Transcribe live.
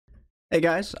Hey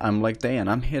guys, I'm LEGDAY and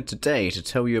I'm here today to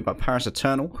tell you about Paris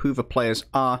Eternal, who the players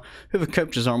are, who the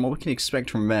coaches are, and what we can expect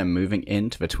from them moving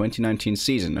into the 2019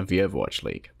 season of the Overwatch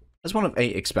League. As one of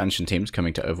 8 expansion teams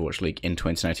coming to Overwatch League in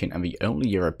 2019 and the only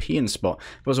European spot,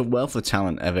 there was a wealth of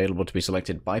talent available to be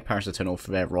selected by Paris Eternal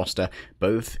for their roster,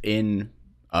 both in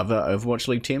other Overwatch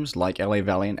League teams like LA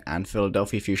Valiant and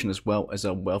Philadelphia Fusion, as well as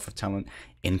a wealth of talent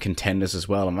in contenders as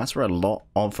well, and that's where a lot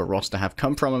of the roster have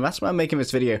come from, and that's why I'm making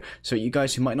this video, so you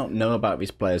guys who might not know about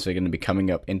these players who are going to be coming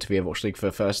up into the Overwatch League for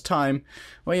the first time,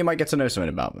 well, you might get to know something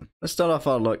about them. Let's start off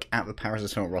our look at the Paris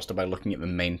Eternal roster by looking at the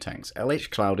main tanks,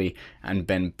 LH Cloudy and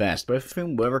Ben Best, both of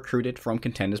whom were recruited from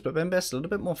contenders, but Ben Best is a little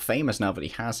bit more famous now that he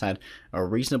has had a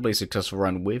reasonably successful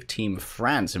run with Team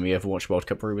France in the Overwatch World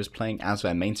Cup, where he was playing as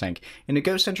their main tank. In a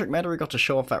Ghost-centric meta, he got to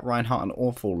show off that Reinhardt an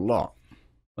awful lot.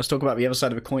 Let's talk about the other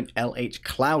side of the coin, LH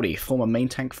Cloudy, former main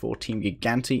tank for Team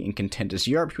Gigante in Contenders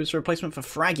Europe, who was a replacement for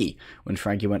Fraggy when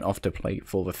Fraggy went off to play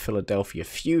for the Philadelphia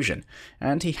Fusion.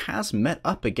 And he has met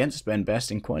up against Ben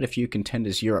Best in quite a few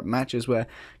Contenders Europe matches where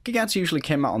Gigante usually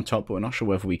came out on top, but we're not sure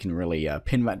whether we can really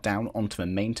pin that down onto the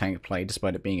main tank play,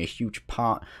 despite it being a huge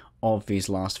part of these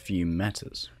last few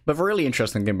metas. But the really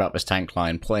interesting thing about this tank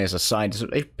line, players aside, is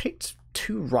that they've picked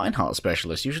 2 Reinhardt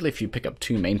specialists. Usually if you pick up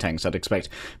 2 main tanks, I'd expect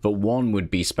that one would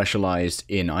be specialized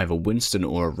in either Winston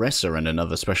or Orisa and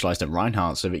another specialized in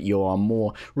Reinhardt, so that you are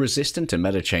more resistant to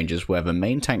meta changes, where the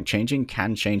main tank changing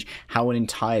can change how an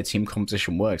entire team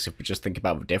composition works. If we just think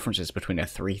about the differences between a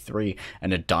 3-3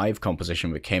 and a dive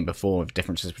composition that came before, with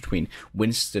differences between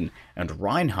Winston and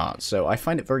Reinhardt. So I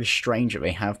find it very strange that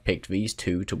they have picked these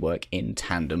 2 to work in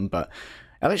tandem, but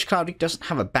LH Cloudy doesn't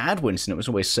have a bad Winston. It was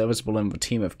always serviceable in the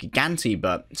team of Gigante,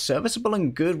 but serviceable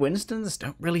and good Winstons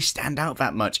don't really stand out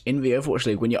that much in the Overwatch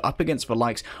League when you're up against the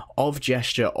likes of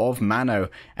Gesture, of Mano,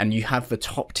 and you have the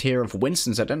top tier of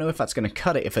Winstons. I don't know if that's going to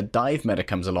cut it if a dive meta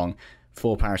comes along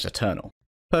for Paris Eternal.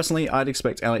 Personally, I'd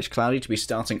expect LH Cloudy to be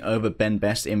starting over Ben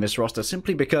Best in this roster,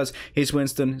 simply because his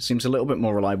Winston seems a little bit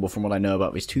more reliable from what I know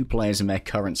about these 2 players in their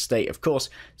current state. Of course,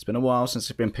 it's been a while since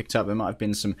they've been picked up. There might have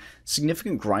been some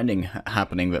significant grinding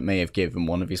happening that may have given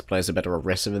one of these players a better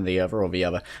Orisa than the other, or the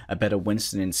other a better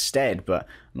Winston instead, but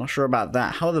I'm not sure about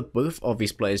that. However, both of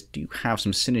these players do have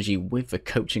some synergy with the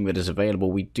coaching that is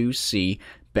available. We do see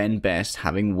Ben Best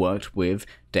having worked with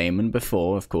Damon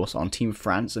before, of course, on Team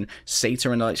France, and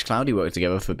Sater and LH Cloudy worked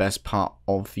together for the best part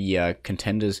of the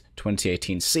Contenders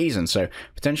 2018 season, so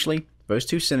potentially those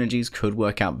 2 synergies could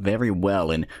work out very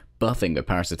well in buffing the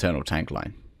Paris Eternal tank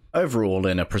line. Overall,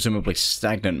 in a presumably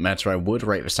stagnant meta, I would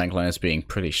rate the tank line as being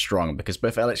pretty strong, because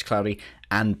both LH Cloudy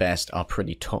and Best are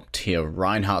pretty top-tier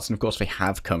Reinhardts, and of course they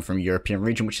have come from European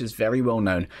region, which is very well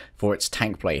known for its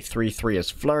tank play. 3-3 has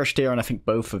flourished here, and I think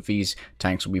both of these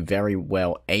tanks will be very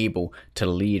well able to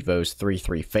lead those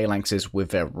 3-3 phalanxes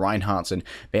with their Reinhardts, and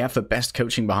they have the best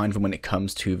coaching behind them when it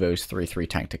comes to those 3-3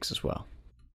 tactics as well.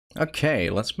 Okay,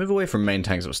 let's move away from main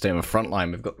tanks that will stay on the front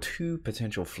line. We've got 2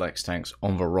 potential flex tanks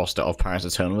on the roster of Paris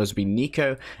Eternal. Those would be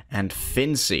Nico and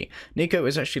Fincy. Nico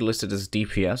is actually listed as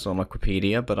DPS on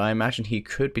Wikipedia, but I imagine he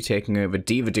could be taking over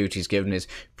Diva duties given his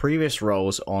previous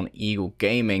roles on Eagle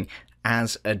Gaming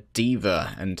as a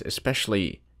Diva, and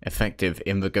especially effective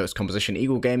in the Ghost composition.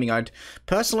 Eagle Gaming I'd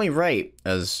personally rate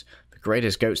as the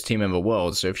greatest Ghost team in the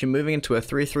world, so if you're moving into a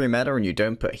 3-3 meta and you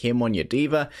don't put him on your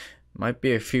Diva, might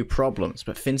be a few problems,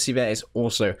 but Fincy there is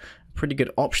also a pretty good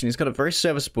option. He's got a very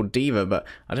serviceable Diva, but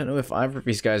I don't know if either of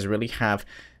these guys really have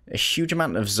a huge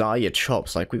amount of Zarya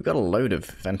chops. Like, we've got a load of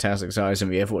fantastic Zaryas in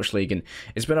the Overwatch League, and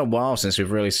it's been a while since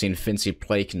we've really seen Fincy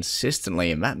play consistently,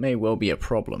 and that may well be a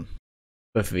problem.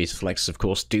 Both of these flexes, of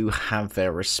course, do have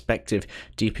their respective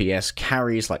DPS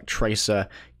carries like Tracer,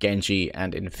 Genji,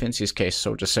 and in Fincy's case,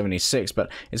 Soldier 76,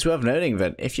 but it's worth noting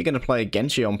that if you're going to play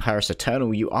Genji on Paris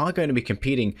Eternal, you are going to be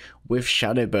competing with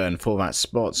Shadowburn for that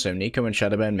spot, so Nico and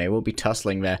Shadowburn may well be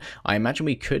tussling there. I imagine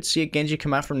we could see a Genji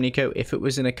come out from Nico if it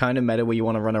was in a kind of meta where you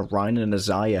want to run a Rhine and a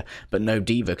Zarya, but no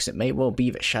Diva, because it may well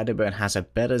be that Shadowburn has a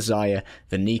better Zarya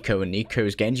than Nico, and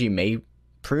Nico's Genji may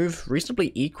prove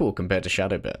reasonably equal compared to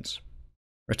Shadowburn's.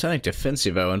 Returning to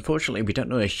Fincy though, unfortunately we don't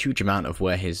know a huge amount of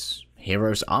where his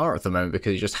heroes are at the moment,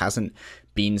 because he just hasn't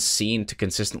been seen to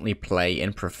consistently play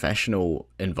in professional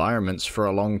environments for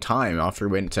a long time. After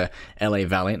he went to LA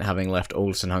Valiant, having left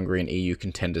Alderson Hungary in EU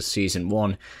Contenders Season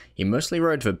 1, he mostly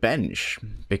rode the bench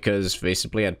because they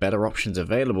simply had better options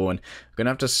available, and we're going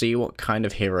to have to see what kind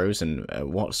of heroes and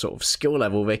what sort of skill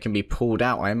level they can be pulled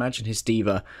out. I imagine his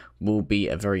Diva will be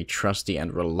a very trusty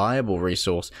and reliable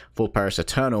resource for Paris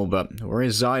Eternal, but where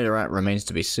his Zarya at remains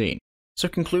to be seen. So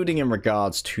concluding in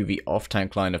regards to the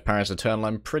off-tank line of Paris Eternal,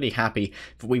 I'm pretty happy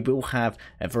that we will have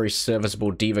a very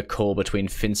serviceable D.Va core between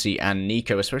Fincy and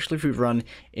Nico, especially if we run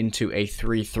into a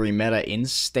 3-3 meta in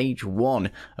Stage 1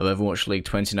 of Overwatch League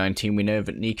 2019. We know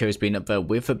that Nico's been up there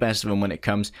with the best of them when it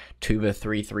comes to the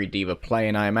 3-3 D.Va play,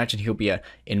 and I imagine he'll be an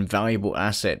invaluable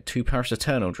asset to Paris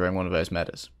Eternal during one of those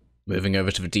metas. Moving over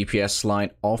to the DPS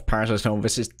line of Paris Eternal,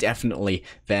 this is definitely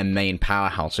their main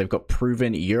powerhouse. They've got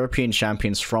proven European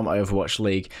champions from Overwatch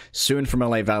League, Soon from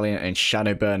LA Valiant and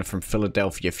Shadowburn from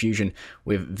Philadelphia Fusion,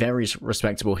 with very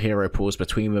respectable hero pools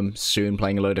between them. Soon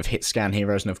playing a load of hit scan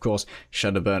heroes, and of course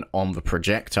Shadowburn on the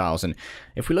projectiles. And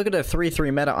if we look at a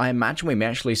 3-3 meta, I imagine we may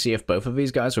actually see, if both of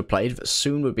these guys were played, that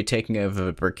Soon would be taking over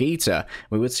the Brigitte.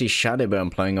 We would see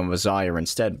Shadowburn playing on the Zarya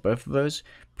instead. Both of those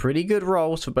pretty good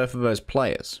roles for both of those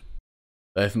players.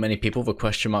 Though for many people, the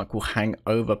question mark will hang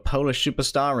over Polish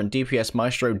superstar and DPS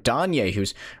maestro Danye,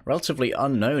 who's relatively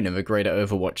unknown in the greater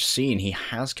Overwatch scene. He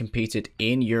has competed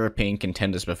in European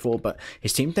contenders before, but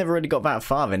his team never really got that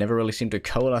far. They never really seemed to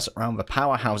coalesce around the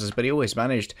powerhouses, but he always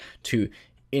managed to,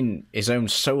 in his own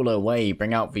solo way,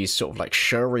 bring out these sort of like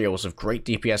showreels of great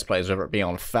DPS players, whether it be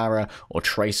on Pharah or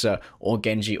Tracer or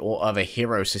Genji or other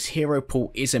heroes. His hero pool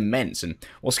is immense, and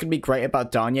what's going to be great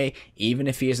about Danye, even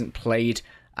if he isn't played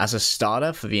as a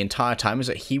starter for the entire time, is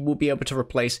that he will be able to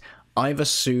replace either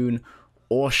Soon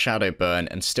or Shadowburn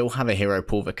and still have a hero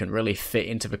pool that can really fit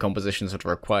into the compositions that are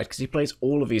required, because he plays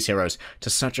all of these heroes to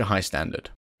such a high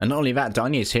standard. And not only that,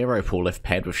 Danye's hero pool, if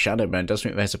paired with Shadowburn, does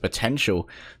mean there's a potential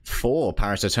for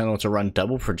Paris Eternal to run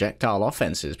double projectile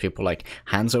offenses. People like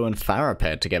Hanzo and Pharah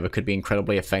paired together could be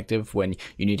incredibly effective when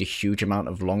you need a huge amount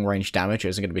of long-range damage. It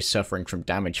isn't going to be suffering from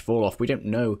damage fall-off. We don't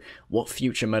know what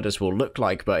future metas will look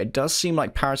like, but it does seem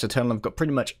like Paris Eternal have got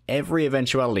pretty much every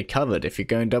eventuality covered. If you're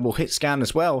going double hit scan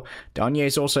as well,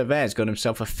 Danye's also there. He's got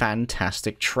himself a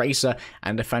fantastic Tracer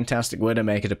and a fantastic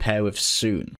Widowmaker to pair with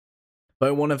Soon.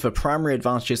 Though one of the primary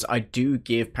advantages I do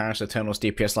give Paris Eternal's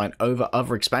DPS line over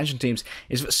other expansion teams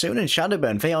is that Soon and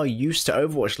Shadowburn, they are used to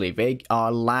Overwatch League. They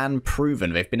are LAN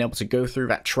proven. They've been able to go through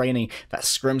that training, that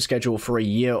scrim schedule for a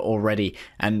year already.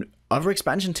 And other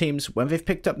expansion teams, when they've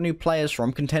picked up new players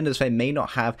from contenders, they may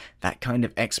not have that kind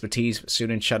of expertise that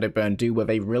Soon and Shadowburn do, where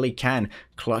they really can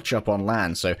clutch up on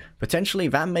LAN. So potentially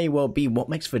that may well be what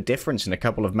makes the difference in a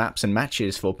couple of maps and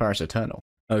matches for Paris Eternal.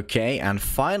 Okay, and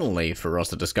finally, for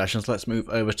roster discussions, let's move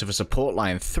over to the support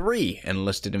line. 3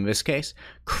 enlisted in this case: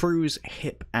 Cruz,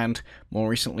 Hip, and more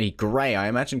recently Grey. I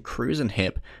imagine Cruz and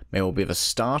Hip may all be the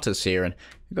starters here, and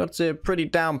we've got a pretty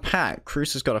down pat.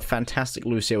 Cruz has got a fantastic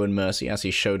Lucio and Mercy, as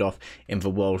he showed off in the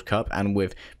World Cup, and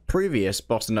with previous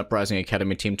Boston Uprising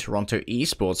Academy team Toronto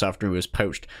Esports after he was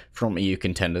poached from EU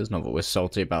contenders. Not that we're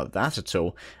salty about that at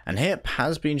all. And Hip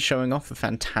has been showing off a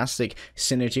fantastic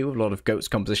synergy with a lot of GOATS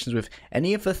compositions, with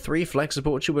any of the 3 flex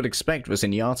supports you would expect, with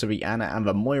Zenyatta, the Ana, and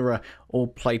the Moira, all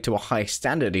played to a high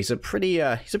standard. He's a pretty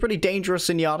dangerous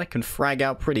Zenyatta, can frag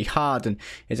out pretty hard, and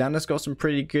his Ana's got some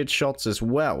pretty good shots as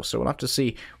well. So we'll have to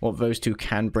see what those two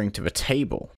can bring to the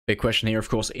table. Big question here, of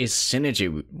course, is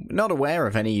synergy. We're not aware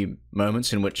of any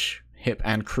moments in which Hip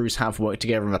and Cruz have worked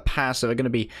together in the past, so they're going to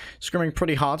be scrimming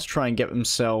pretty hard to try and get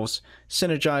themselves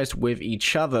synergized with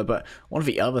each other. But one of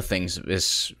the other things that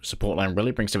this support line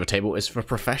really brings to the table is the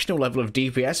professional level of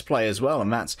DPS play as well,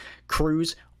 and that's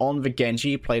Cruz on the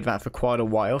Genji. Played that for quite a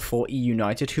while for E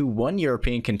United, who won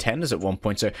European contenders at one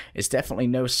point, so it's definitely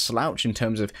no slouch in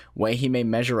terms of where he may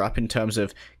measure up in terms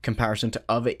of comparison to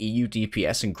other EU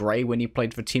DPS. And Grey, when he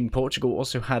played for Team Portugal,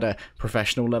 also had a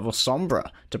professional level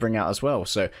Sombra to bring out as well.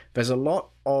 So there's a lot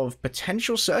of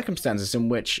potential circumstances in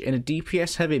which, in a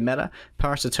DPS heavy meta,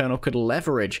 Paris Eternal could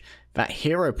leverage that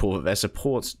hero pool that their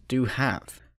supports do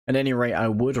have. At any rate, I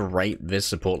would rate this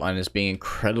support line as being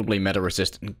incredibly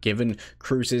meta-resistant, given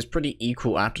Cruz's pretty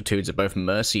equal aptitudes of both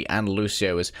Mercy and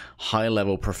Lucio as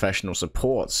high-level professional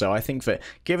support. So I think that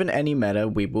given any meta,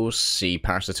 we will see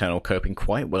Paris Eternal coping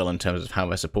quite well in terms of how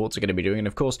their supports are going to be doing. And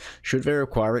of course, should they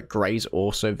require it, Grey's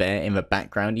also there in the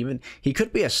background. Even he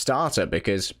could be a starter,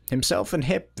 because himself and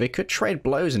Hip, they could trade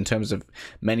blows in terms of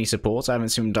many supports. I haven't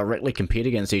seen them directly compete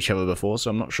against each other before,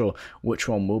 so I'm not sure which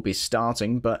one will be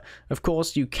starting. But of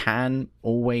course, you can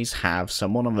always have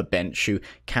someone on the bench who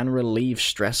can relieve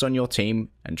stress on your team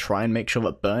and try and make sure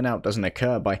that burnout doesn't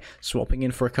occur by swapping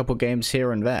in for a couple games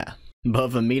here and there. But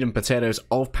the meat and potatoes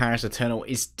of Paris Eternal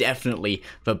is definitely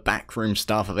the backroom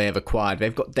staff that they have acquired.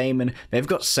 They've got Damon, they've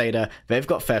got Seda, they've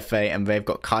got Fefe, and they've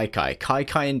got Kai.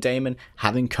 Kai and Damon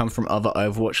having come from other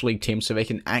Overwatch League teams, so they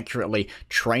can accurately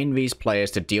train these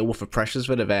players to deal with the pressures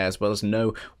that are there, as well as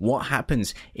know what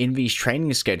happens in these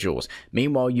training schedules.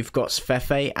 Meanwhile, you've got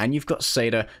Fefe and you've got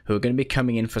Seda, who are going to be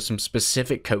coming in for some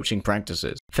specific coaching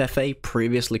practices. Fefe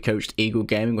previously coached Eagle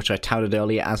Gaming, which I touted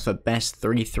earlier as the best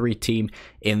 3-3 team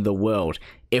in the world.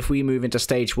 If we move into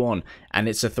stage 1 and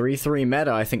it's a 3-3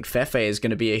 meta, I think Fefe is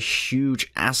going to be a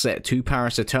huge asset to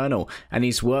Paris Eternal, and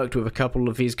he's worked with a couple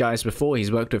of these guys before.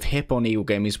 He's worked with Hip on Eagle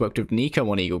Gaming, he's worked with Nico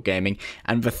on Eagle Gaming,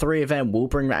 and the three of them will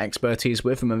bring that expertise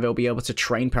with them, and they'll be able to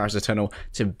train Paris Eternal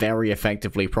to very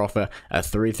effectively proffer a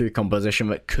 3-3 composition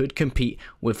that could compete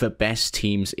with the best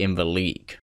teams in the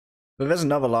league. But there's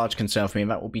another large concern for me, and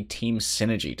that will be team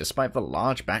synergy. Despite the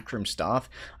large backroom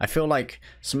staff, I feel like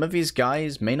some of these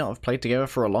guys may not have played together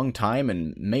for a long time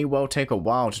and may well take a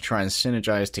while to try and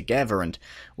synergize together. And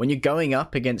when you're going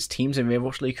up against teams in the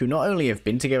Overwatch League who not only have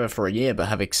been together for a year but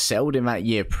have excelled in that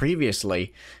year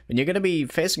previously, then you're going to be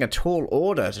facing a tall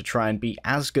order to try and be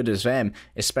as good as them,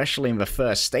 especially in the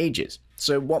first stages.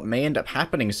 So what may end up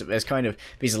happening is that there's kind of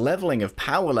these leveling of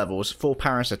power levels for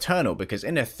Paris Eternal, because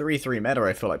in a 3-3 meta,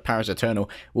 I feel like Paris Eternal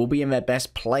will be in their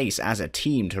best place as a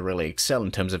team to really excel in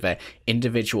terms of their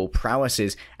individual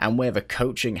prowesses and where the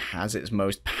coaching has its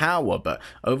most power. But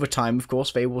over time, of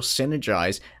course, they will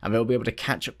synergize and they'll be able to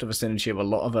catch up to the synergy of a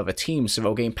lot of other teams, so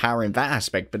they'll gain power in that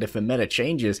aspect. But if the meta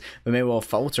changes, they may well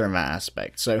falter in that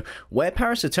aspect. So where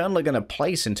Paris Eternal are going to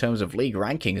place in terms of league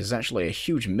rankings is actually a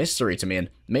huge mystery to me, and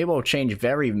may well change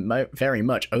very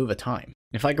much over time.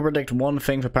 If I could predict one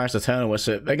thing for Paris Eternal, is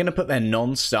that they're going to put their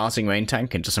non-starting main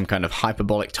tank into some kind of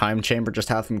hyperbolic time chamber, just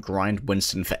have them grind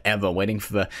Winston forever, waiting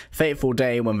for the fateful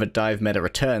day when the dive meta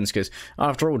returns, because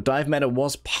after all, dive meta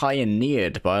was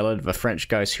pioneered by a lot of the French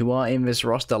guys who are in this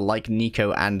roster, like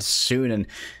Nico and Soon. And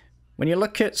when you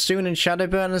look at Soon and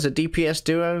Shadowburn as a DPS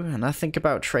duo, and I think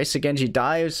about Tracer Genji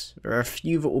dives, there are a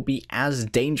few that will be as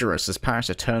dangerous as Paris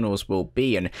Eternals will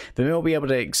be, and they will be able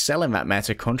to excel in that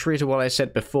meta, contrary to what I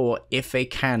said before, if they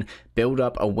can build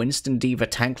up a Winston Diva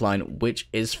tank line, which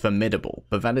is formidable.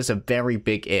 But that is a very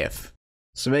big if.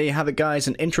 So there you have it, guys,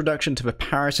 an introduction to the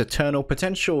Paris Eternal,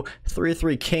 potential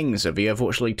 3-3 kings of the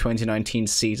Overwatch League 2019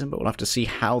 season, but we'll have to see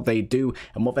how they do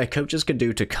and what their coaches can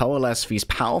do to coalesce these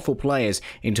powerful players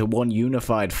into one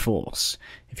unified force.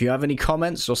 If you have any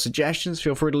comments or suggestions,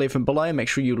 feel free to leave them below. Make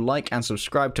sure you like and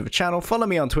subscribe to the channel, follow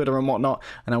me on Twitter and whatnot,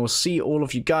 and I will see all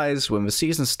of you guys when the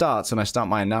season starts and I start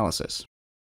my analysis.